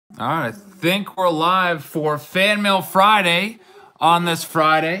All right, I think we're live for Fan Mail Friday. On this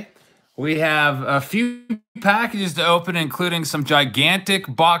Friday, we have a few packages to open, including some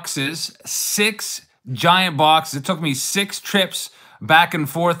gigantic boxes, 6 giant boxes. It took me 6 trips back and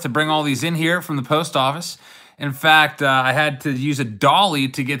forth to bring all these in here from the post office. In fact, I had to use a dolly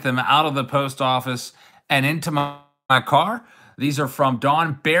to get them out of the post office and into my car. These are from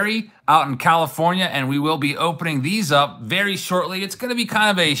Don Barry out in California, and we will be opening these up very shortly. It's going to be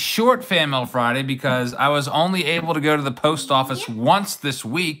kind of a short Fan Mail Friday because I was only able to go to the post office once this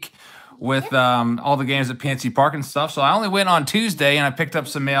week with all the games at PNC Park and stuff. So I only went on Tuesday, and I picked up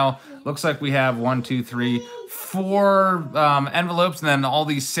some mail. Looks like we have 1, 2, 3, 4 envelopes, and then all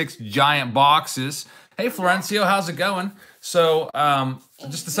these 6 giant boxes. Hey, Florencio, how's it going? So I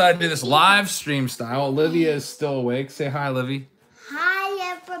just decided to do this live stream style. Olivia is still awake. Say hi, Livy.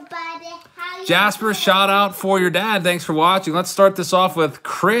 Hi, everybody. Hi, Jasper, shout out for your dad. Thanks for watching. Let's start this off with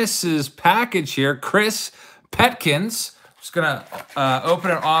Chris's package here. Chris Petkins. Just going to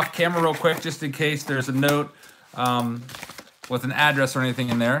open it off camera real quick just in case there's a note with an address or anything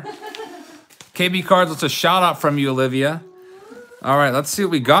in there. KB Cards, let's a shout out from you, Olivia. All right, let's see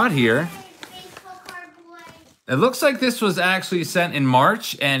what we got here. It looks like this was actually sent in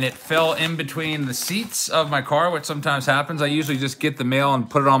March, and it fell in between the seats of my car, which sometimes happens. I usually just get the mail and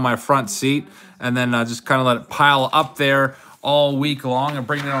put it on my front seat, and then just kind of let it pile up there all week long and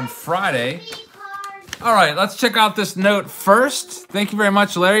bring it on Friday. All right, let's check out this note first. Thank you very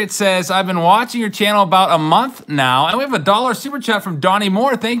much, Larry. It says, I've been watching your channel about a month now, and we have a $1 super chat from Donnie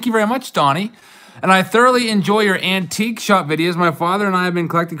Moore. Thank you very much, Donnie. And I thoroughly enjoy your antique shop videos. My father and I have been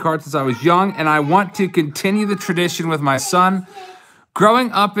collecting cards since I was young, and I want to continue the tradition with my son.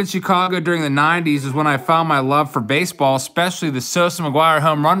 Growing up in Chicago during the 90s is when I found my love for baseball, especially the Sosa McGwire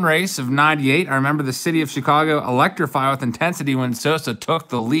home run race of 98. I remember the city of Chicago electrify with intensity when Sosa took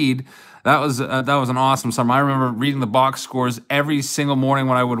the lead. That was an awesome summer. I remember reading the box scores every single morning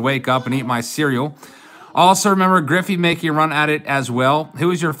when I would wake up and eat my cereal. Also remember Griffey making a run at it as well. Who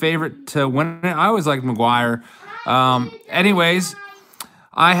was your favorite to win it? I always liked McGwire. Anyways,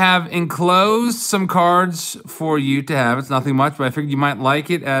 I have enclosed some cards for you to have. It's nothing much, but I figured you might like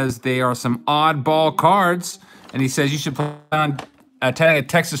it as they are some oddball cards. And he says you should plan on attending a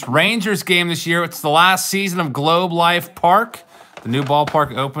Texas Rangers game this year. It's the last season of Globe Life Park. The new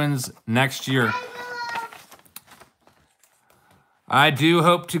ballpark opens next year. I do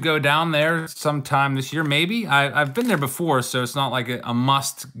hope to go down there sometime this year, maybe. I've been there before, so it's not like a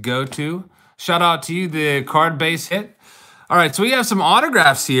must go to. Shout out to you, the card base hit. All right, so we have some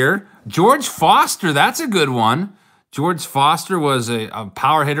autographs here. George Foster, that's a good one. George Foster was a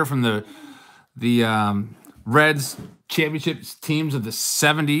power hitter from the Reds championship teams of the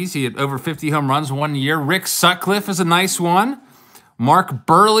 70s. He had over 50 home runs one year. Rick Sutcliffe is a nice one. Mark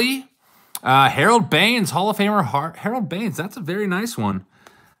Burley. Harold Baines, Hall of Famer Harold Baines. That's a very nice one.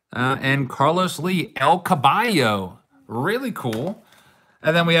 And Carlos Lee, El Caballo. Really cool.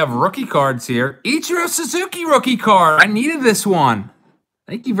 And then we have rookie cards here. Ichiro Suzuki rookie card. I needed this one.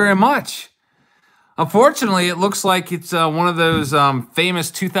 Thank you very much. Unfortunately, it looks like it's one of those famous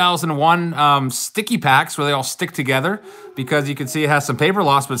 2001 sticky packs where they all stick together because you can see it has some paper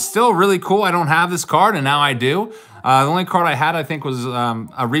loss, but still really cool. I don't have this card, and now I do. The only card I had, I think, was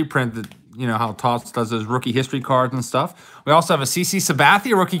a reprint that, you know, how Topps does those rookie history cards and stuff. We also have a CC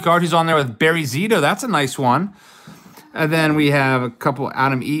Sabathia rookie card who's on there with Barry Zito. That's a nice one. And then we have a couple.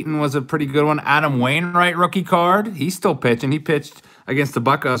 Adam Eaton was a pretty good one. Adam Wainwright rookie card. He's still pitching. He pitched against the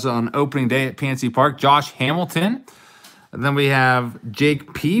Buckeyes on opening day at PNC Park. Josh Hamilton. And then we have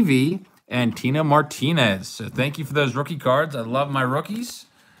Jake Peavy and Tina Martinez. So thank you for those rookie cards. I love my rookies.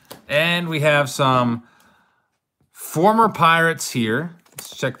 And we have some former Pirates here.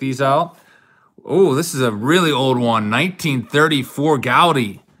 Let's check these out. Oh, this is a really old one. 1934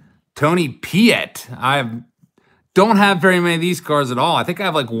 Gaudy. Tony Piet. I don't have very many of these cards at all. I think I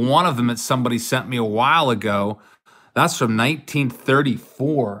have like one of them that somebody sent me a while ago. That's from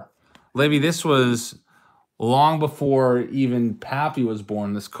 1934. Livy, this was long before even Pappy was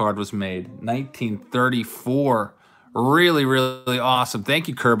born. This card was made. 1934. Really, really awesome. Thank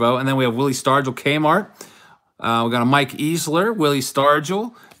you, Kerbo. And then we have Willie Stargell Kmart. We got a Mike Easler, Willie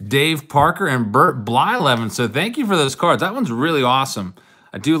Stargell, Dave Parker, and Bert Blyleven. So thank you for those cards. That one's really awesome.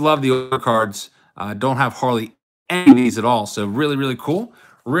 I do love the older cards. I don't have hardly any of these at all. So really, really cool.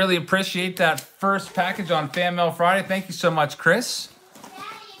 Really appreciate that first package on Fan Mail Friday. Thank you so much, Chris. Daddy,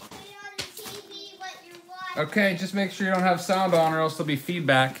 put it on the TV what you're watching. Okay, just make sure you don't have sound on or else there'll be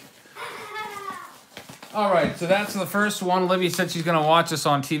feedback. All right, so that's the first one. Olivia said she's going to watch us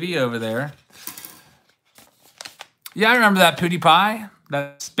on TV over there. Yeah, I remember that, Pootie Pie.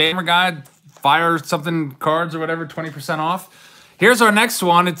 that spammer guy, fire something cards or whatever, 20% off. Here's our next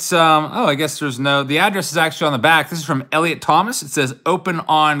one. It's, oh, I guess there's no, the address is actually on the back. This is from Elliot Thomas. It says, open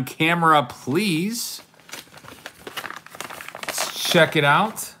on camera, please. Let's check it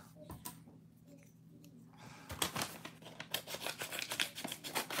out.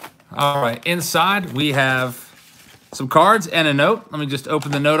 All right, inside we have some cards and a note. Let me just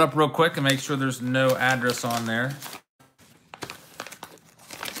open the note up real quick and make sure there's no address on there.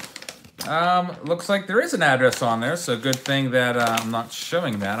 Looks like there is an address on there, so good thing that I'm not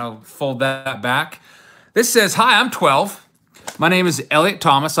showing that. I'll fold that back. This says, hi, I'm 12. My name is Elliot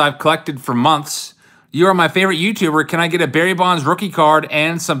Thomas. I've collected for months. You are my favorite YouTuber. Can I get a Barry Bonds rookie card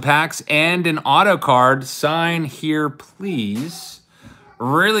and some packs and an auto card? Sign here, please.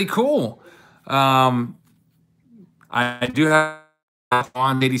 Really cool. I do have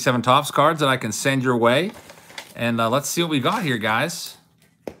on 87 Topps cards that I can send your way. And let's see what we got here, guys.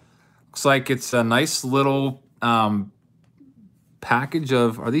 Looks like it's a nice little package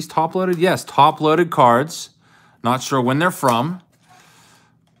of, are these top-loaded? Yes, top-loaded cards. Not sure when they're from.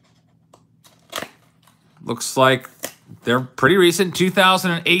 Looks like they're pretty recent.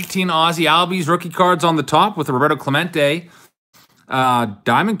 2018 Ozzie Albies rookie cards on the top with a Roberto Clemente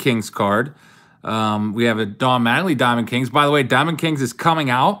Diamond Kings card. We have a Don Mattingly Diamond Kings. By the way, Diamond Kings is coming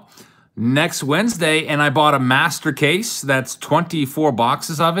out next Wednesday, and I bought a master case. That's 24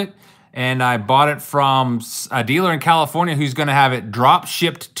 boxes of it. And I bought it from a dealer in California who's going to have it drop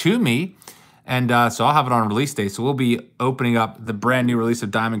shipped to me. And so I'll have it on release day. So we'll be opening up the brand new release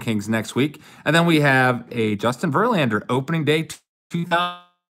of Diamond Kings next week. And then we have a Justin Verlander opening day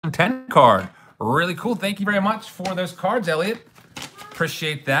 2010 card. Really cool. Thank you very much for those cards, Elliot.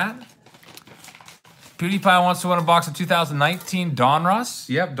 Appreciate that. PewDiePie wants to win a box of 2019 Donruss.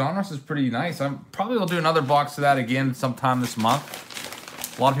 Yep, Donruss is pretty nice. I probably will do another box of that again sometime this month.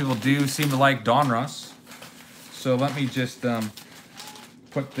 A lot of people do seem to like Donruss. So let me just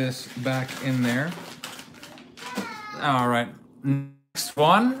put this back in there. All right, next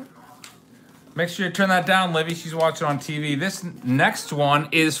one. Make sure you turn that down, Livy. She's watching on TV. This next one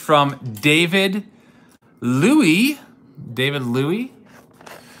is from David Louie. David Louie.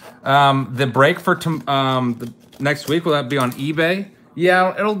 The break for the next week, will that be on eBay?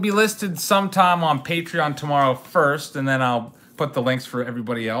 Yeah, it'll be listed sometime on Patreon tomorrow first, and then I'll put the links for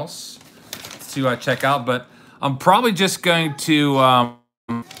everybody else to see what I check out. But I'm probably just going to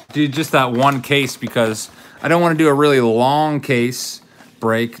do just that one case because I don't want to do a really long case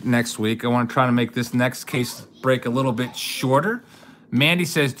break next week. I want to try to make this next case break a little bit shorter. Mandy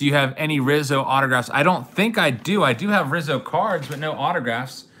says, do you have any Rizzo autographs? I don't think I do. I do have Rizzo cards, but no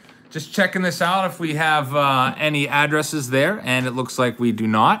autographs. Just checking this out if we have any addresses there, and it looks like we do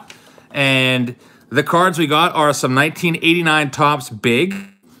not. And the cards we got are some 1989 Topps Big.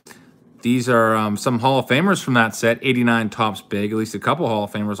 These are some Hall of Famers from that set, 89 Topps Big, at least a couple Hall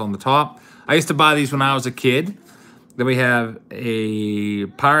of Famers on the top. I used to buy these when I was a kid. Then we have a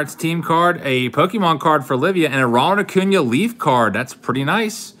Pirates team card, a Pokemon card for Olivia, and a Ronald Acuna Leaf card. That's pretty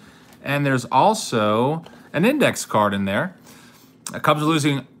nice. And there's also an index card in there. The Cubs are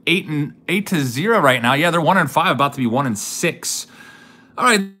losing 8-0 right now. Yeah, they're 1-5, about to be 1-6. All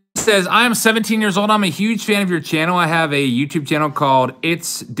right, it says, I am 17 years old. I'm a huge fan of your channel. I have a YouTube channel called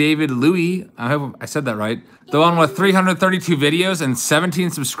It's David Louie. I hope I said that right. The one with 332 videos and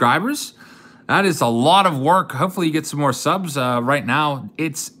 17 subscribers. That is a lot of work. Hopefully you get some more subs right now.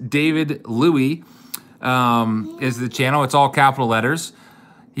 It's David Louie is the channel. It's all capital letters.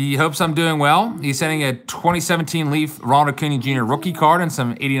 He hopes I'm doing well. He's sending a 2017 Leaf Ronald Acuna Jr. rookie card and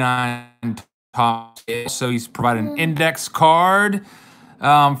some 89 top. So he's provided an index card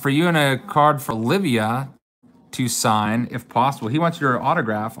for you and a card for Olivia to sign if possible. He wants your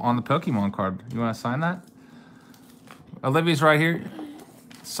autograph on the Pokemon card. You want to sign that? Olivia's right here.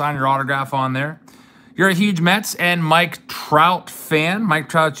 Sign your autograph on there. You're a huge Mets and Mike Trout fan. Mike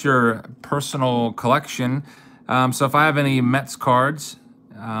Trout's your personal collection. So if I have any Mets cards,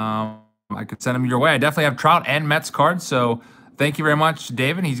 I could send them your way. I definitely have Trout and Mets cards. So thank you very much,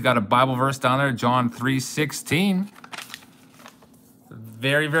 David. He's got a Bible verse down there, John 3:16.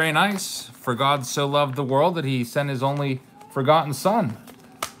 Very, very nice. For God so loved the world that he sent his only forgotten son.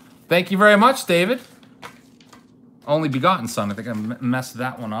 Thank you very much, David. Only begotten son. I think I messed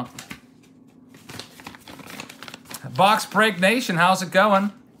that one up. Box Break Nation, how's it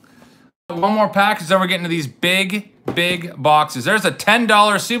going? One more package, then we're getting to these big boxes. There's a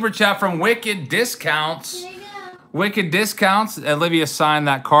 $10 super chat from Wicked Discounts. Wicked Discounts. Olivia signed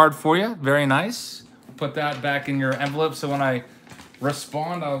that card for you. Very nice. Put that back in your envelope so when I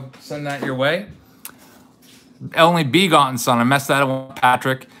respond, I'll send that your way. only Begotten Son. I messed that up,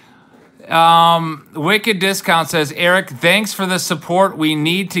 Patrick. Wicked Discount says, Eric, thanks for the support. We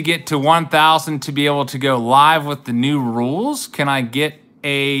need to get to 1,000 to be able to go live with the new rules. Can I get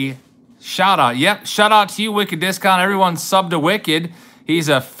a shout out? Yep, shout out to you, Wicked Discount. Everyone sub to Wicked. He's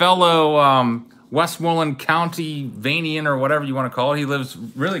a fellow Westmoreland County Vanian or whatever you want to call it. He lives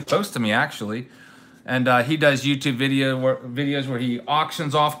really close to me, actually. And he does YouTube videos where he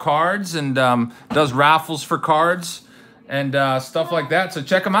auctions off cards and does raffles for cards and stuff like that. So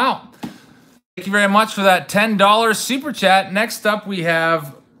check him out. Thank you very much for that $10 super chat. Next up, we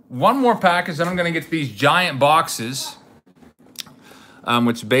have one more package, and I'm going to get these giant boxes,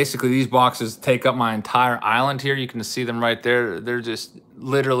 which basically these boxes take up my entire island here. You can see them right there. They're just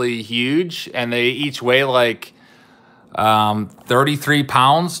literally huge, and they each weigh like 33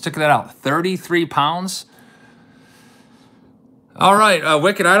 pounds. Check that out, 33 pounds. All right,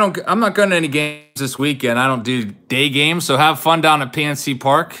 Wicked, I'm not going to any games this weekend. I don't do day games, so have fun down at PNC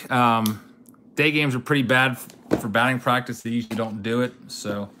Park. Day games are pretty bad for batting practice. They usually don't do it,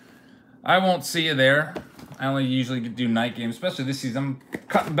 so I won't see you there. I only usually do night games, especially this season. I'm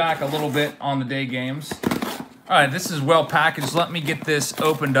cutting back a little bit on the day games. All right, this is well packaged. Let me get this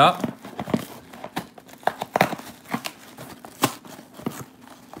opened up.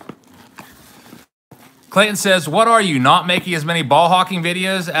 Clayton says, what are you, not making as many ball hawking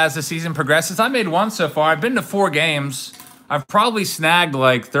videos as the season progresses? I made one so far. I've been to 4 games. I've probably snagged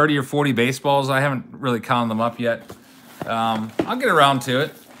like 30 or 40 baseballs. I haven't really counted them up yet. I'll get around to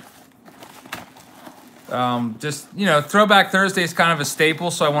it. Just, you know, Throwback Thursday is kind of a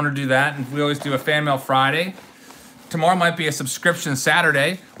staple, so I want to do that. And we always do a Fan Mail Friday. Tomorrow might be a subscription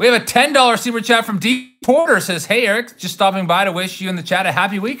Saturday. We have a $10 super chat from D. Porter. Says, hey, Eric, just stopping by to wish you in the chat a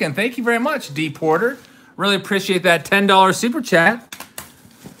happy weekend. Thank you very much, D. Porter. Really appreciate that $10 super chat.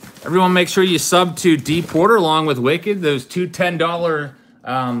 Everyone make sure you sub to D. Porter along with Wicked. Those two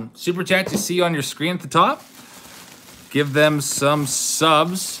 $10 super chats you see on your screen at the top. Give them some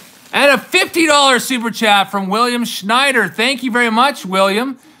subs. And a $50 super chat from William Schneider. Thank you very much,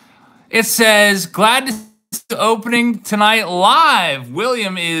 William. It says, glad to see the opening tonight live.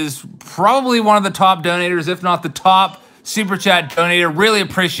 William is probably one of the top donators, if not the top super chat donator. Really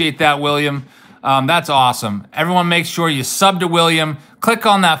appreciate that, William. That's awesome. Everyone make sure you sub to William. Click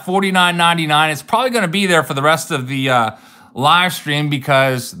on that $49.99. It's probably going to be there for the rest of the live stream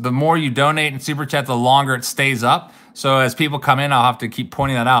because the more you donate in Super Chat, the longer it stays up. So as people come in, I'll have to keep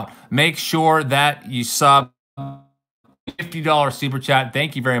pointing that out. Make sure that you sub $50 Super Chat.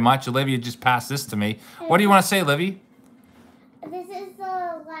 Thank you very much. Olivia just passed this to me. What do you want to say, Livy? This is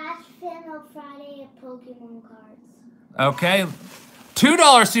the last Fan Mail Friday of Pokemon cards. Okay.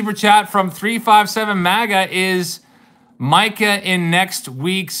 $2 super chat from 357 MAGA is Micah in next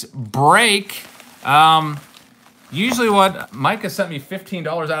week's break. Usually what Micah sent me $15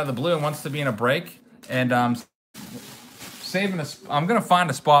 out of the blue and wants to be in a break. And saving I'm going to find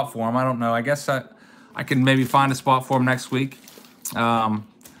a spot for him. I don't know. I guess I can maybe find a spot for him next week.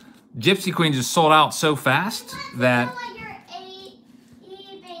 Gypsy Queen just sold out so fast that...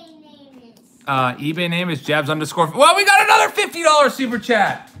 eBay name is Jabs _ Well, we got another $50 super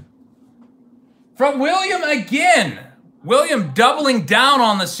chat from William again. William doubling down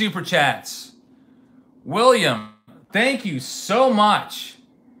on the super chats. William, thank you so much.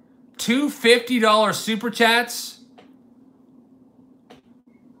 2 $50 super chats.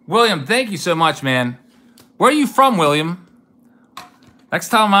 William, thank you so much, man. Where are you from, William? Next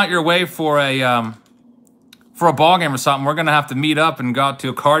time I'm out your way for a ball game or something, we're gonna have to meet up and go out to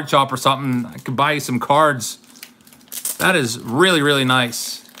a card shop or something. I could buy you some cards. That is really, really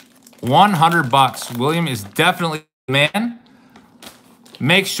nice. 100 bucks. William is definitely the man.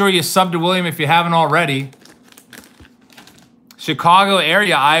 Make sure you sub to William if you haven't already. Chicago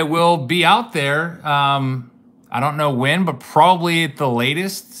area, I will be out there. I don't know when, but probably at the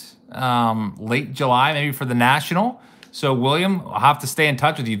latest, late July, maybe for the National. So, William, I'll have to stay in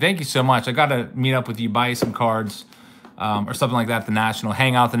touch with you. Thank you so much. I got to meet up with you, buy you some cards or something like that at the National.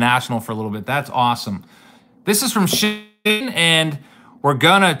 Hang out at the National for a little bit. That's awesome. This is from Shane, and we're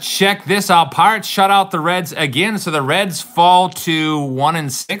going to check this out. Pirates shut out the Reds again. So, the Reds fall to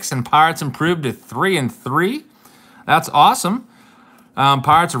 1-6, and Pirates improved to 3-3. That's awesome.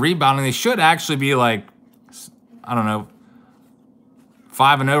 Pirates are rebounding. They should actually be like, I don't know,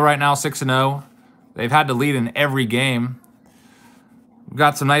 5-0 right now, 6-0. They've had to lead in every game. We've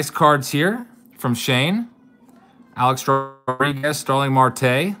got some nice cards here from Shane. Alex Rodriguez, Starling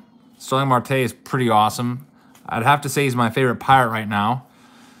Marte. Starling Marte is pretty awesome. I'd have to say he's my favorite Pirate right now.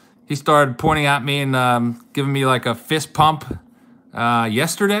 He started pointing at me and giving me like a fist pump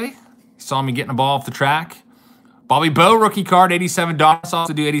yesterday. He saw me getting a ball off the track. Bobby Bowe rookie card, 87 Donruss.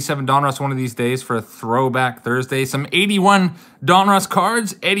 Also do 87 Donruss one of these days for a Throwback Thursday. Some 81 Donruss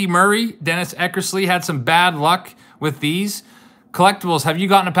cards. Eddie Murray, Dennis Eckersley had some bad luck with these. Collectibles, have you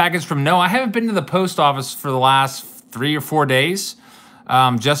gotten a package from No? I haven't been to the post office for the last 3 or 4 days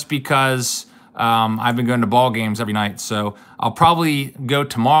just because I've been going to ball games every night. So I'll probably go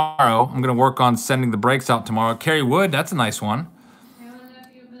tomorrow. I'm going to work on sending the breaks out tomorrow. Kerry Wood, that's a nice one.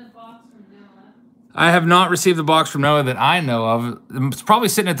 I have not received the box from Noah that I know of. It's probably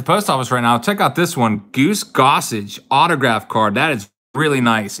sitting at the post office right now. Check out this one. Goose Gossage autograph card. That is really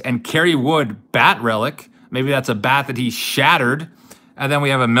nice. And Kerry Wood bat relic. Maybe that's a bat that he shattered. And then we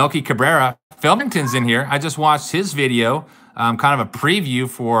have a Melky Cabrera. Filmington's in here. I just watched his video, kind of a preview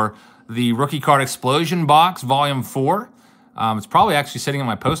for the Rookie Card Explosion box, Volume 4. It's probably actually sitting in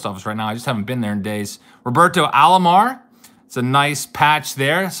my post office right now. I just haven't been there in days. Roberto Alomar. It's a nice patch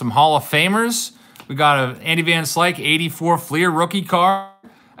there. Some Hall of Famers. We got a Andy Van Slyke 84 Fleer rookie card.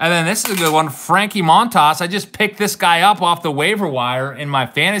 And then this is a good one, Frankie Montas. I just picked this guy up off the waiver wire in my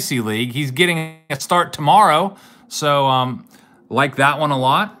fantasy league. He's getting a start tomorrow. So like that one a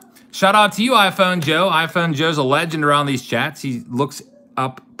lot. Shout out to you, iPhone Joe. iPhone Joe's a legend around these chats. He looks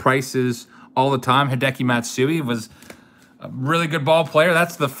up prices all the time. Hideki Matsui was a really good ball player.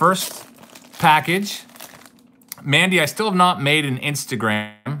 That's the first package. Mandy, I still have not made an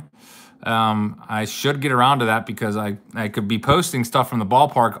Instagram. I should get around to that because I could be posting stuff from the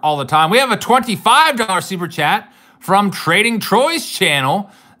ballpark all the time. We have a $25 super chat from Trading Troy's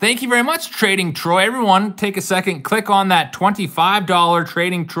channel. Thank you very much, Trading Troy. Everyone, take a second, click on that $25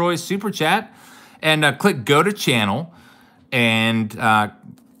 Trading Troy's super chat and click go to channel and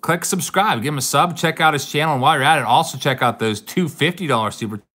click subscribe. Give him a sub, check out his channel, and while you're at it, also check out those two $50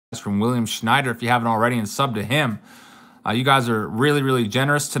 super chats from William Schneider if you haven't already, and sub to him. You guys are really, really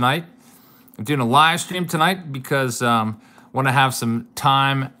generous tonight. I'm doing a live stream tonight because I want to have some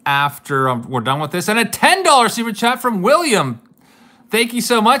time after we're done with this. And a $10 super chat from William. Thank you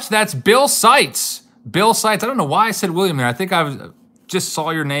so much. That's Bill Seitz. Bill Seitz. I don't know why I said William there. I think just saw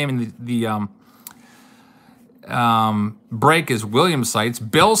your name in the break as William Seitz.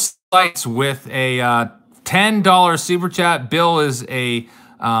 Bill Seitz with a $10 super chat. Bill is a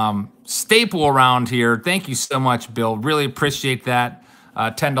staple around here. Thank you so much, Bill. Really appreciate that.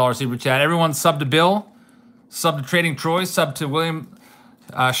 $10 super chat. Everyone sub to Bill, sub to Trading Troy, sub to William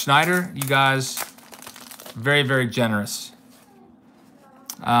Schneider. You guys, very, very generous.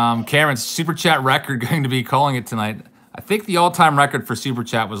 Cameron's super chat record going to be calling it tonight. I think the all-time record for super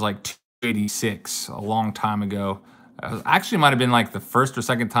chat was like 286 a long time ago. Actually, might have been like the first or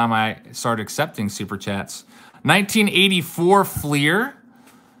second time I started accepting super chats. 1984 Fleer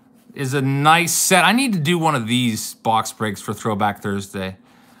is a nice set. I need to do one of these box breaks for Throwback Thursday.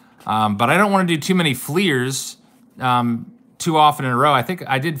 But I don't want to do too many Fleers too often in a row. I think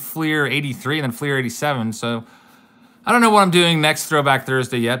I did Fleer 83 and then Fleer 87. So I don't know what I'm doing next Throwback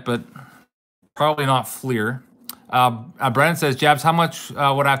Thursday yet, but probably not Fleer. Brennan says, Jabs, how much would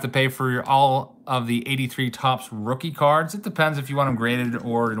I have to pay for all of the 83 Topps rookie cards? It depends if you want them graded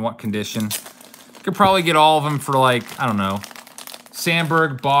or in what condition. You could probably get all of them for like, I don't know,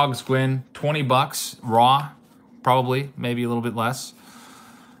 Sandberg, Boggs, Gwynn, $20 raw, probably, maybe a little bit less,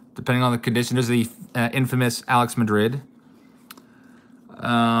 depending on the condition. There's the infamous Alex Madrid.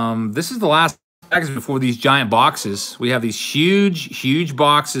 This is the last package before these giant boxes. We have these huge, huge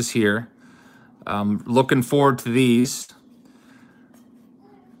boxes here. Looking forward to these.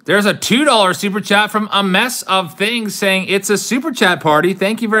 There's a $2 super chat from A Mess of Things saying it's a super chat party.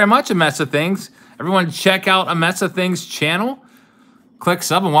 Thank you very much, A Mess of Things. Everyone check out A Mess of Things channel. Click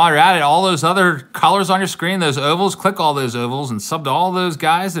sub, and while you're at it, all those other colors on your screen, those ovals, click all those ovals and sub to all those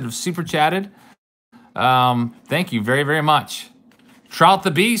guys that have super chatted. Thank you very, very much. Trout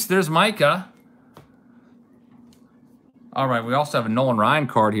the Beast, there's Micah. All right, we also have a Nolan Ryan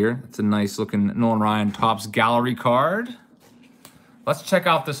card here. It's a nice looking Nolan Ryan Topps Gallery card. Let's check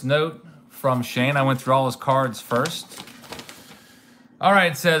out this note from Shane. I went through all his cards first. All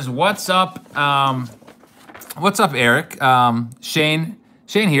right, it says, what's up? What's up, Eric? Shane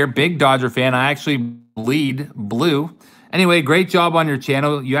here, big Dodger fan. I actually bleed blue. Anyway, great job on your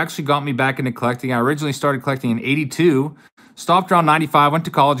channel. You actually got me back into collecting. I originally started collecting in '82, stopped around 95, went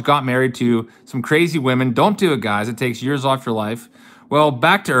to college, got married to some crazy women. Don't do it, guys. It takes years off your life. Well,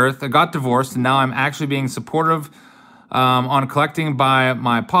 back to earth. I got divorced, and now I'm actually being supportive on collecting by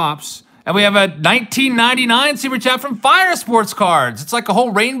my pops. And we have a 1999 super chat from Fire Sports Cards. It's like a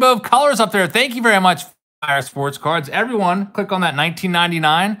whole rainbow of colors up there. Thank you very much, Fire Sports Cards. Everyone, click on that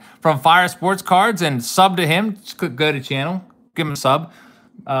 1999 from Fire Sports Cards and sub to him. Just click go to channel, give him a sub.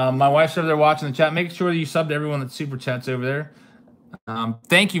 My wife's over there watching the chat. Make sure that you sub to everyone that super chats over there.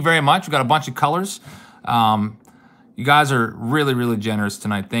 Thank you very much. We got a bunch of colors. You guys are really, really generous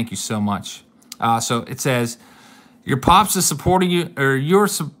tonight. Thank you so much. So it says, your pops is supporting you, or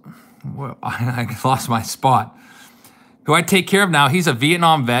well, I lost my spot. Who I take care of now. He's a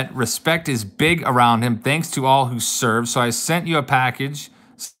Vietnam vet. Respect is big around him. Thanks to all who serve. So I sent you a package.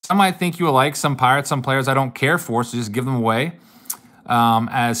 Some I think you will like. Some pirates, some players I don't care for. So just give them away.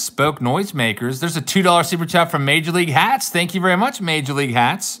 As Spoke Noisemakers. There's a $2 super chat from Major League Hats. Thank you very much, Major League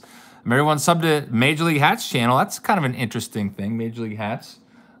Hats. Everyone sub to Major League Hats channel. That's kind of an interesting thing, Major League Hats.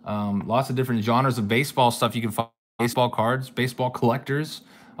 Lots of different genres of baseball stuff you can find. Baseball cards, baseball collectors,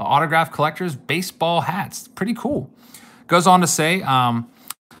 autograph collectors, baseball hats. Pretty cool. Goes on to say, I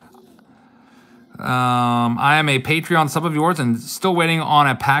am a Patreon sub of yours and still waiting on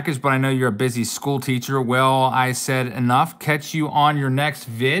a package, but I know you're a busy school teacher. Well, I said enough. Catch you on your next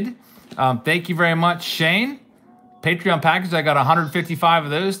vid. Thank you very much, Shane. Patreon package, I got 155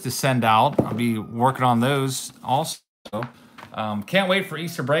 of those to send out. I'll be working on those also. Can't wait for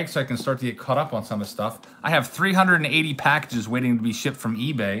Easter break so I can start to get caught up on some of the stuff. I have 380 packages waiting to be shipped from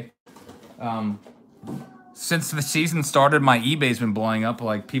eBay. Since the season started, my eBay's been blowing up.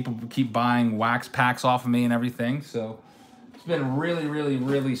 Like, people keep buying wax packs off of me and everything. So it's been really, really,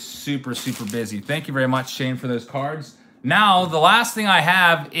 really super, super busy. Thank you very much, Shane, for those cards. Now, the last thing I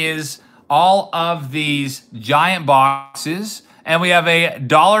have is all of these giant boxes. And we have a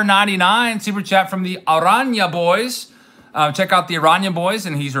 $1.99 super chat from the Aranya Boys. Check out the Aranya Boys,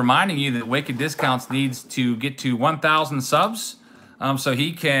 and he's reminding you that Wicked Discounts needs to get to 1,000 subs. So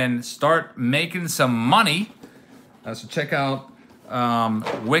he can start making some money. So check out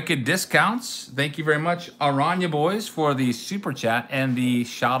Wicked Discounts. Thank you very much, Aranya Boys, for the super chat and the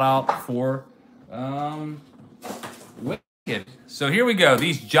shout out for Wicked. So here we go.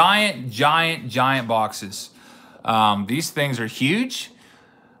 These giant boxes. These things are huge.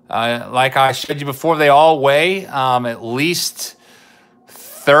 Like I showed you before, they all weigh at least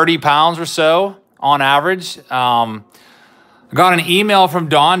 30 pounds or so on average. I got an email from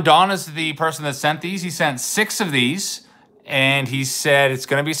Don. Don is the person that sent these. He sent 6 of these, and he said it's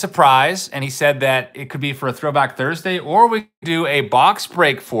going to be a surprise. And he said that it could be for a Throwback Thursday, or we could do a box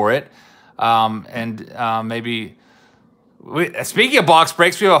break for it. Maybe... Speaking of box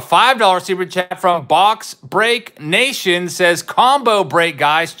breaks, we have a $5 super chat from Box Break Nation. Says, combo break,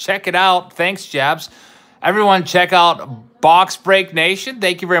 guys. Check it out. Thanks, Jabs. Everyone, check out Box Break Nation.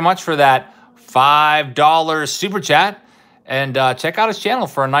 Thank you very much for that $5 super chat. And check out his channel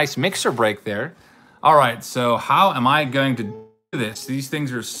for a nice mixer break there. All right, so how am I going to do this? These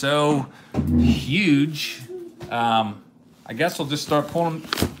things are so huge. I guess we'll just start pulling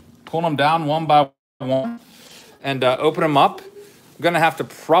them down one by one and open them up. I'm going to have to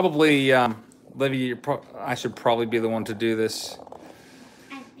probably, Livy, I should probably be the one to do this.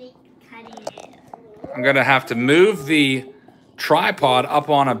 I think cutting it. I'm going to have to move the tripod up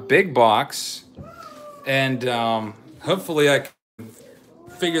on a big box, and hopefully I can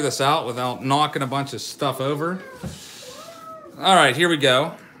figure this out without knocking a bunch of stuff over. All right, here we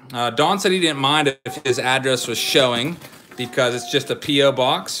go. Don said he didn't mind if his address was showing because it's just a P.O.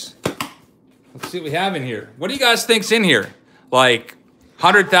 box. Let's see what we have in here. What do you guys think's in here? Like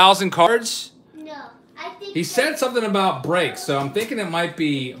 100,000 cards? No, I think... He said something about breaks, so I'm thinking it might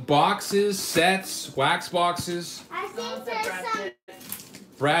be boxes, sets, wax boxes. I think there's some...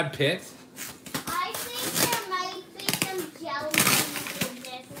 Brad Pitt. I think there might be some jelly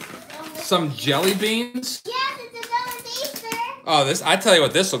beans in this. Some jelly beans? Yes, it's another Easter. Oh, this! I tell you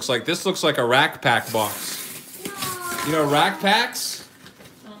what this looks like. This looks like a Rack Pack box. No. You know Rack Packs?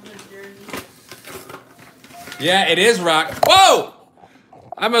 Yeah, it is Rack. Whoa!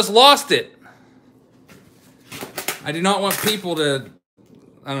 I almost lost it. I do not want people to,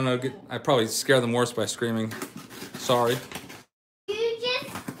 I don't know, I probably scare them worse by screaming. Sorry. You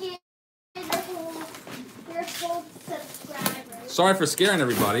just did your full subscribers. Sorry for scaring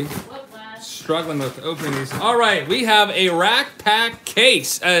everybody. Struggling with opening these. All right, we have a Rack Pack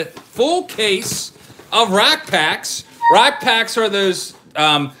case, a full case of Rack Packs. Rack Packs are those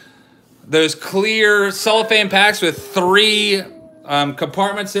clear cellophane packs with 3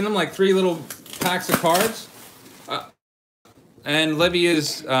 compartments in them, like 3 little packs of cards. And Livy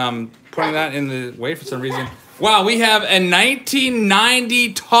is putting that in the way for some reason. Wow, we have a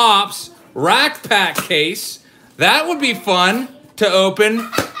 1990 Topps Rack Pack case. That would be fun to open.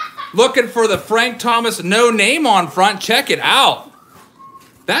 Looking for the Frank Thomas no name on front. Check it out.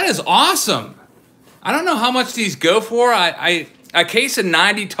 That is awesome. I don't know how much these go for. A case of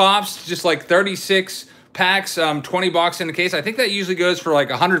 90 Topps, just like 36 packs, 20 bucks in the case. I think that usually goes for like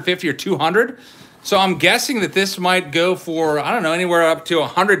 150 or 200. So I'm guessing that this might go for, I don't know, anywhere up to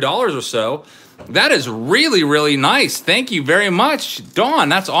 $100 or so. That is really, really nice. Thank you very much, Dawn.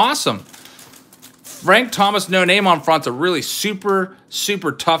 That's awesome. Frank Thomas, no name on front's a really super,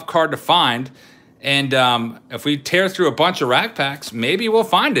 super tough card to find. And if we tear through a bunch of rack packs, maybe we'll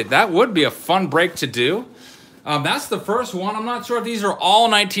find it. That would be a fun break to do. That's the first one. I'm not sure if these are all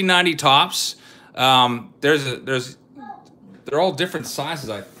 1990 tops. They're all different sizes,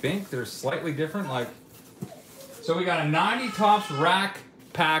 I think. They're slightly different. So we got a 90 tops rack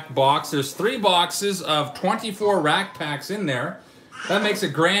pack box. There's 3 boxes of 24 rack packs in there. That makes a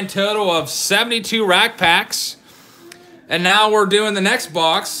grand total of 72 rack packs. And now we're doing the next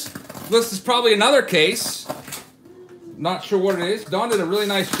box. This is probably another case. Not sure what it is. Dawn did a really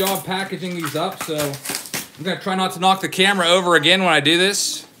nice job packaging these up, so I'm gonna try not to knock the camera over again when I do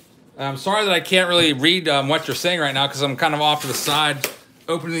this. I'm sorry that I can't really read what you're saying right now because I'm kind of off to the side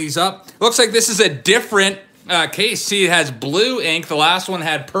opening these up. Looks like this is a different case. See, it has blue ink. The last one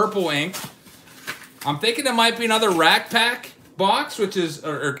had purple ink. I'm thinking it might be another rack pack box, which is,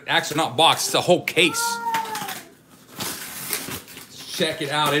 or actually not box, it's a whole case. Check it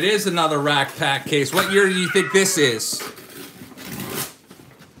out. It is another rack pack case. What year do you think this is?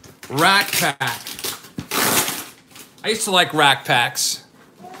 Rack pack. I used to like rack packs.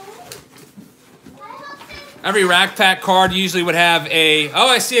 Every rack pack card usually would have a... Oh,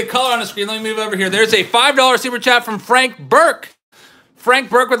 I see a color on the screen. Let me move over here. There's a $5 super chat from Frank Burke.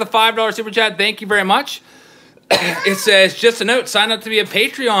 Frank Burke with a $5 super chat. Thank you very much. It says, just a note, sign up to be a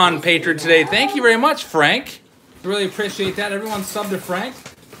Patreon patron today. Thank you very much, Frank. Really appreciate that. Everyone sub to Frank.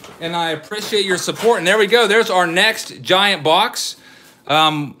 And I appreciate your support. And there we go. There's our next giant box.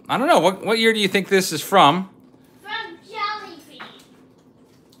 I don't know. What year do you think this is from? From Jelly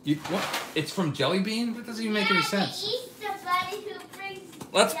Bean. What? It's from Jelly Bean? That doesn't even make any sense. The Easter Bunny who brings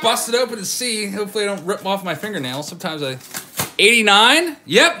Let's bust it open and see. Hopefully I don't rip off my fingernails. Sometimes I... 89?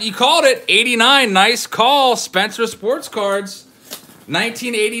 Yep, you called it. 89. Nice call. Spencer Sports Cards.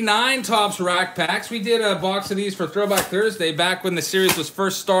 1989 Topps rack packs. We did a box of these for Throwback Thursday back when the series was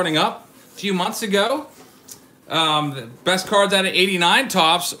first starting up a few months ago. The best cards out of 89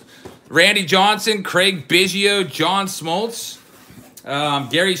 Topps. Randy Johnson, Craig Biggio, John Smoltz,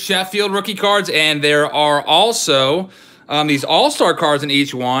 Gary Sheffield rookie cards, and there are also these All-Star cards in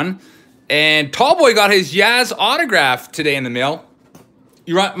each one. And Tallboy got his Yaz autograph today in the mail.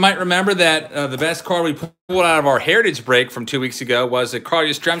 You might remember that the best card we pulled out of our Heritage break from 2 weeks ago was a Carl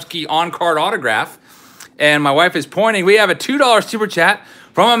Yastrzemski on-card autograph. And my wife is pointing. We have a $2 super chat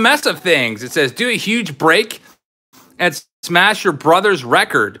from a mess of things. It says, do a huge break and smash your brother's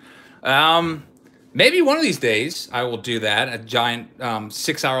record. Maybe one of these days I will do that, a giant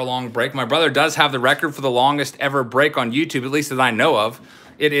 6-hour-long break. My brother does have the record for the longest ever break on YouTube, at least that I know of.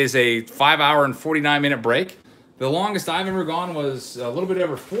 It is a 5-hour and 49-minute break. The longest I've ever gone was a little bit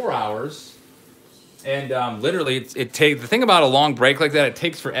over 4 hours. And literally, the thing about a long break like that, it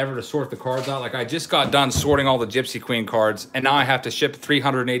takes forever to sort the cards out. Like, I just got done sorting all the Gypsy Queen cards, and now I have to ship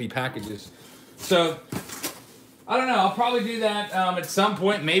 380 packages. So, I don't know. I'll probably do that at some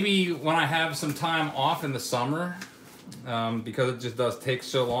point, maybe when I have some time off in the summer, because it just does take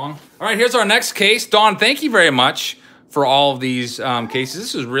so long. All right, here's our next case. Dawn, thank you very much for all of these cases.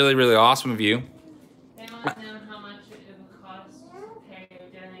 This is really, really awesome of you. They want to know how much it would cost to pay or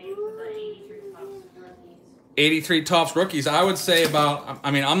donate for the 83 Topps rookies. 83 Topps rookies. I would say about,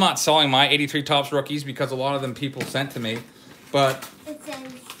 I mean, I'm not selling my 83 Topps rookies because a lot of them people sent to me. But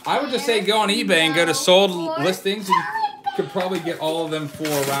I would just say go on eBay and go to sold listings. And you could probably get all of them for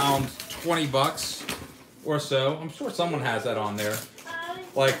around 20 bucks or so. I'm sure someone has that on there.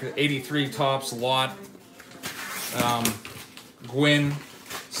 Like the 83 Topps lot. Gwynn,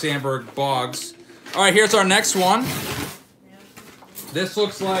 Sandberg, Boggs. All right, here's our next one. This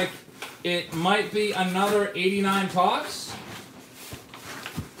looks like it might be another 89 Topps.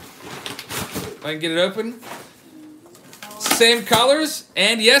 If I can get it open. Same colors,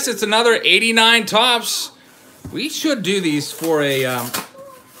 and yes, it's another 89 Topps. We should do these for a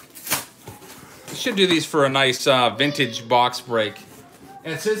nice vintage box break.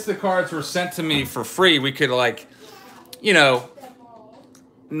 And since the cards were sent to me for free, we could, like, you know,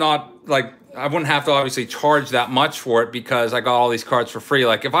 not like, I wouldn't have to obviously charge that much for it because I got all these cards for free.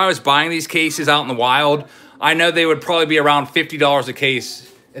 Like, if I was buying these cases out in the wild, I know they would probably be around $50 a case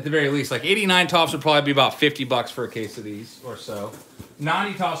at the very least. Like 89 Topps would probably be about 50 bucks for a case of these or so.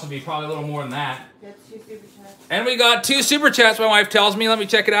 90 Topps would be probably a little more than that. That's 2 super chats. And we got 2 super chats, my wife tells me. Let me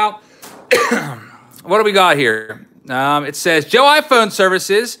check it out. What do we got here? It says, Joe iPhone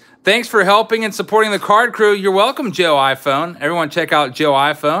Services. Thanks for helping and supporting the card crew. You're welcome, Joe iPhone. Everyone check out Joe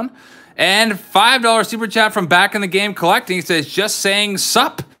iPhone. And $5 super chat from Back in the Game Collecting. It says, just saying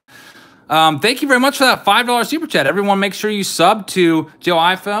sup. Thank you very much for that $5 super chat. Everyone make sure you sub to Joe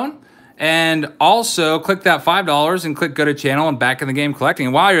iPhone. And also click that $5 and click go to channel and Back in the Game Collecting.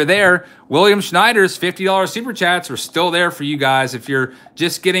 And while you're there, William Schneider's $50 super chats are still there for you guys. If you're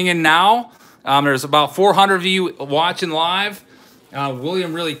just getting in now, there's about 400 of you watching live.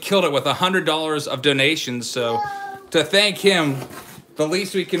 William really killed it with $100 of donations. So to thank him, the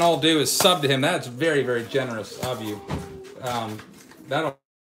least we can all do is sub to him. That's very, very generous of you. That'll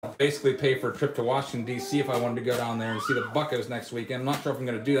basically pay for a trip to Washington, D.C. if I wanted to go down there and see the Buccos next weekend. I'm not sure if I'm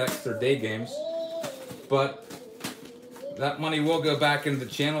going to do that because they're day games. But that money will go back into the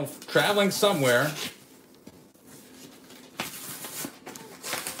channel, traveling somewhere.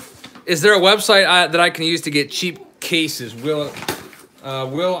 Is there a website that I can use to get cheap cases? Will,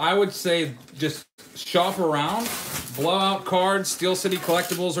 I would say just shop around. Blowout Cards, Steel City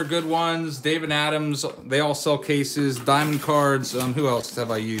Collectibles are good ones. David Adams, they all sell cases. Diamond Cards, who else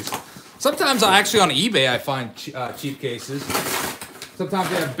have I used? Sometimes actually on eBay I find cheap cases. Sometimes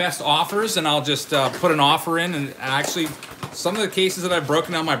they have best offers and I'll just put an offer in, and actually some of the cases that I've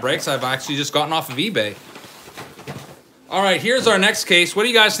broken down my breaks I've actually just gotten off of eBay. All right, here's our next case. What do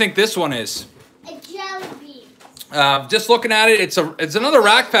you guys think this one is? A jelly bean. Just looking at it, it's another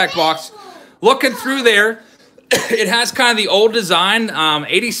Rack Pack box. Looking through there, it has kind of the old design.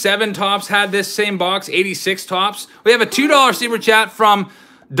 87 Tops had this same box, 86 Tops. We have a $2 super chat from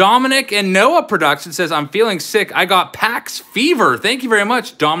Dominic and Noah Production. Says, I'm feeling sick. I got PAX fever. Thank you very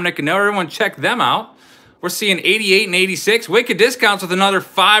much, Dominic and Noah. Everyone check them out. We're seeing 88 and 86. Wicked discounts with another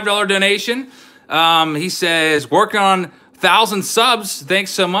 $5 donation. He says, working on 1,000 subs.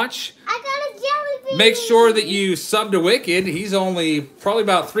 Thanks so much. I got a jelly bean. Make sure that you sub to Wicked. He's only probably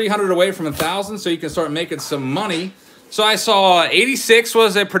about 300 away from 1,000, so you can start making some money. So I saw 86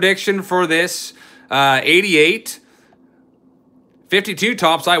 was a prediction for this. 88. 52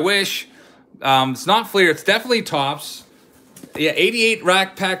 Tops, I wish. It's not Fleer, it's definitely Tops. Yeah, 88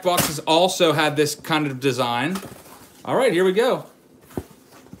 Rack Pack boxes also had this kind of design. All right, here we go.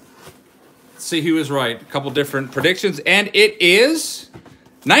 Let's see who is right. A couple different predictions, and it is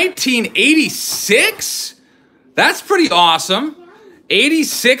 1986. That's pretty awesome.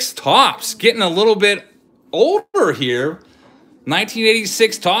 86 Tops, getting a little bit older here.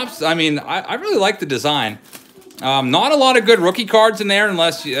 1986 Tops. I mean, I really like the design. Not a lot of good rookie cards in there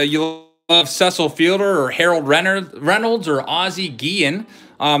unless you love Cecil Fielder or Harold Reynolds or Ozzie Guillen.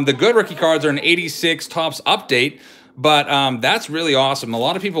 The good rookie cards are an 86 Tops update, but that's really awesome. A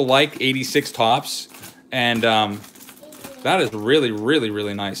lot of people like 86 Tops, and that is really, really,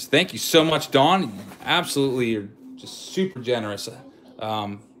 really nice. Thank you so much, Dawn. Absolutely, you're just super generous.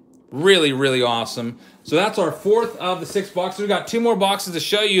 Really, really awesome. So that's our fourth of the 6 boxes. We've got 2 more boxes to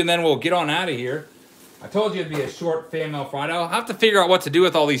show you, and then we'll get on out of here. I told you it'd be a short Fan Mail Friday. I'll have to figure out what to do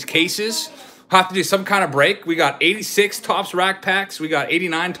with all these cases. I'll have to do some kind of break. We got 86 Tops Rack Packs. We got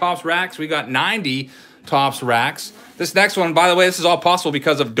 89 Tops Racks. We got 90 Tops Racks. This next one, by the way, this is all possible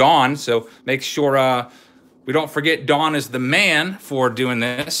because of Dawn. So make sure we don't forget Dawn is the man for doing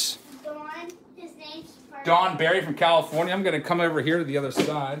this. Dawn, his name's Dawn Berry from California. I'm going to come over here to the other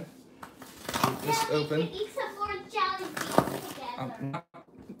side. Keep this open. Eat some more jelly beans together. I'm not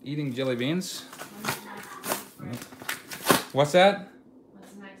eating jelly beans. What's that?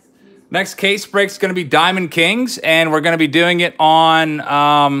 What's the next case? Next case break is going to be Diamond Kings, and we're going to be doing it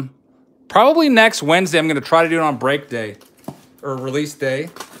on probably next Wednesday. I'm going to try to do it on break day or release day.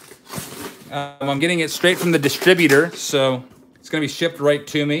 I'm getting it straight from the distributor, so it's going to be shipped right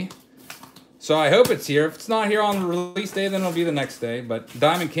to me. So I hope it's here. If it's not here on the release day, then it'll be the next day. But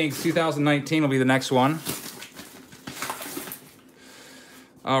Diamond Kings 2019 will be the next one.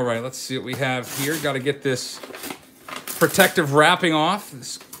 All right, let's see what we have here. Got to get this protective wrapping off.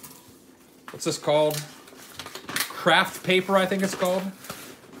 What's this called? Craft paper, I think it's called.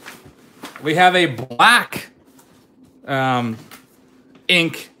 We have a black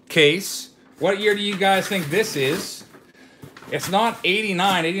ink case. What year do you guys think this is? It's not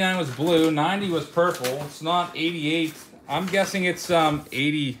 89. 89 was blue. 90 was purple. It's not 88. I'm guessing it's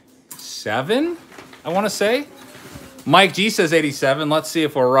 87, I want to say. Mike G says 87. Let's see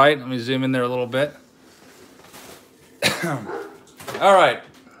if we're right. Let me zoom in there a little bit. All right.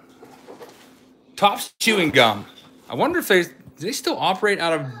 Tops Chewing Gum. I wonder if do they still operate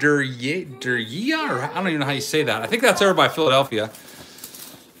out of Durya? Or I don't even know how you say that. I think that's over by Philadelphia.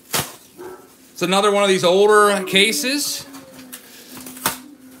 It's another one of these older cases.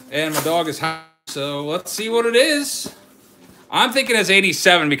 And my dog is So let's see what it is. I'm thinking it's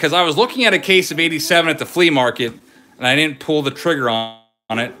 87 because I was looking at a case of 87 at the flea market and I didn't pull the trigger on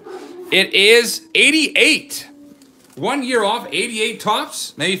it. It is 88. 1 year off, 88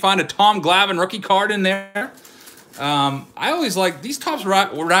 tops. Maybe find a Tom Glavine rookie card in there. I always like these tops.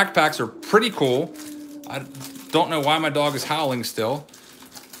 Rack packs are pretty cool. I don't know why my dog is howling still,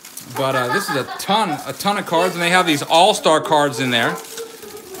 but this is a ton of cards, and they have these all-star cards in there.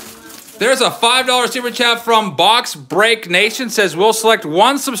 There's a $5 super chat from Box Break Nation. Says we'll select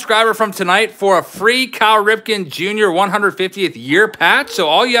one subscriber from tonight for a free Cal Ripken Jr. 150th year patch. So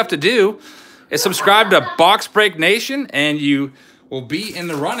all you have to do is subscribe to Box Break Nation, and you will be in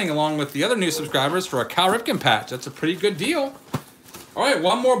the running along with the other new subscribers for a Cal Ripken patch. That's a pretty good deal. All right,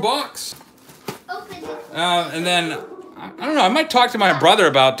 one more box. Open it. And then, I don't know, I might talk to my brother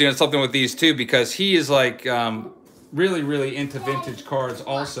about doing something with these too, because he is like really, really into vintage cards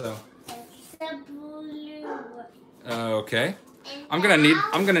also. The blue. Okay. I'm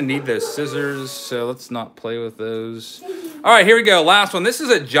gonna need those scissors, so let's not play with those. All right, here we go. Last one. This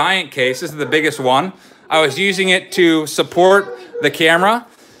is a giant case. This is the biggest one. I was using it to support the camera.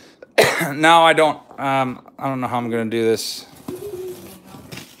 Now I don't know how I'm gonna do this.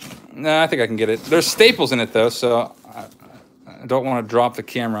 No, I think I can get it. There's staples in it though, so I don't want to drop the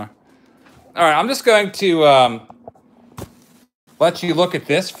camera. All right, I'm just going to let you look at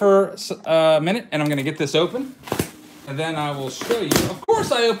this for a minute, and I'm going to get this open, and then I will show you. Of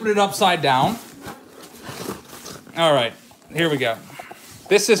course, I opened it upside down. All right, here we go.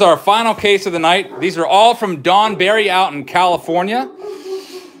 This is our final case of the night. These are all from Don Berry out in California.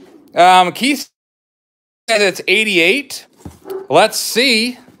 Keith said it's 88. Let's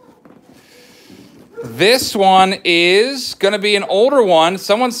see. This one is going to be an older one.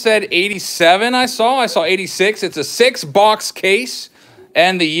 Someone said 87 I saw 86. It's a 6-box case.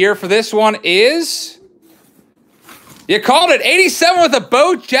 And the year for this one is... You called it 87 with a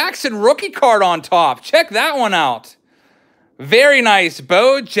Bo Jackson rookie card on top. Check that one out. Very nice.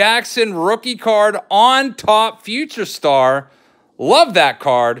 Bo Jackson rookie card on top, future star. Love that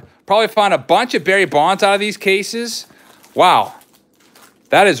card. Probably find a bunch of Barry Bonds out of these cases. Wow.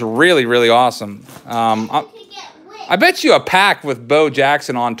 That is really, really awesome. I bet you a pack with Bo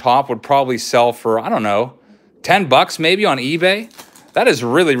Jackson on top would probably sell for, I don't know, 10 bucks maybe on eBay. That is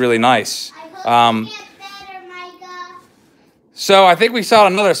really, really nice. So I think we saw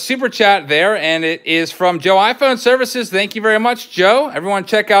another super chat there, and it is from Joe iPhone Services. Thank you very much, Joe. Everyone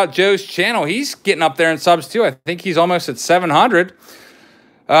check out Joe's channel. He's getting up there in subs too. I think he's almost at 700.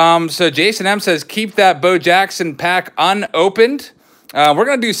 So Jason M says, keep that Bo Jackson pack unopened. We're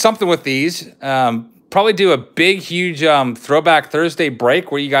going to do something with these. Probably do a big, huge Throwback Thursday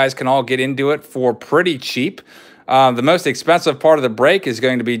break where you guys can all get into it for pretty cheap. The most expensive part of the break is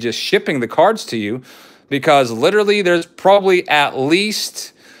going to be just shipping the cards to you, because literally there's probably at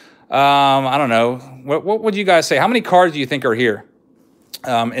least, I don't know, what would you guys say? How many cards do you think are here?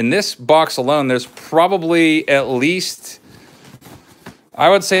 In this box alone, there's probably at least, I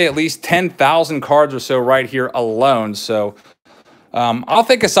would say at least 10,000 cards or so right here alone. So I'll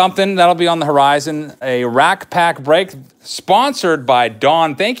think of something that'll be on the horizon. A rack pack break sponsored by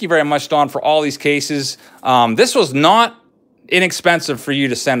Dawn. Thank you very much, Dawn, for all these cases. This was not inexpensive for you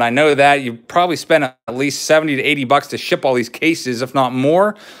to send. I know that. You probably spent at least 70 to 80 bucks to ship all these cases, if not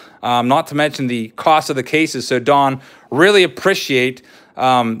more. Not to mention the cost of the cases. So, Dawn, really appreciate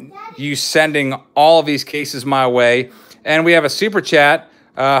you sending all of these cases my way. And we have a super chat.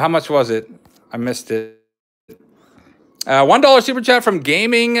 How much was it? I missed it. $1 super chat from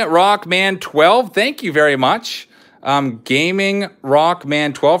Gaming Rockman 12. Thank you very much, Gaming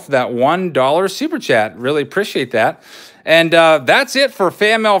Rockman 12, for that $1 super chat. Really appreciate that. And that's it for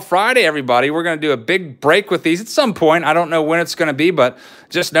Fan Mail Friday, everybody. We're going to do a big break with these at some point. I don't know when it's going to be, but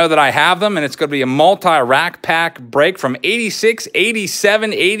just know that I have them, and it's going to be a multi-rack pack break from 86,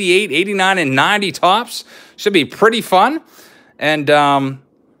 87, 88, 89, and 90 tops. Should be pretty fun. And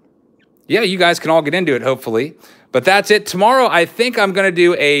yeah, you guys can all get into it, hopefully. But that's it. Tomorrow, I think I'm going to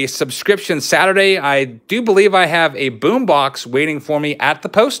do a subscription Saturday. I do believe I have a boombox waiting for me at the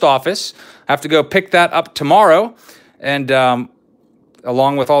post office. I have to go pick that up tomorrow, and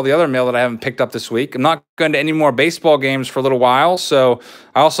along with all the other mail that I haven't picked up this week. I'm not going to any more baseball games for a little while, so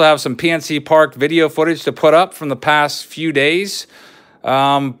I also have some PNC Park video footage to put up from the past few days.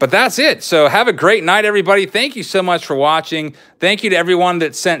 But that's it. So have a great night, everybody. Thank you so much for watching. Thank you to everyone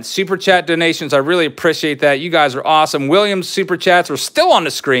that sent super chat donations. I really appreciate that. You guys are awesome. William's super chats are still on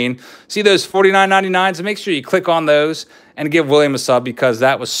the screen. See those $49.99s? So make sure you click on those and give William a sub, because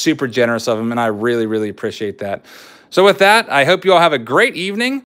that was super generous of him, and I really, really appreciate that. So with that, I hope you all have a great evening.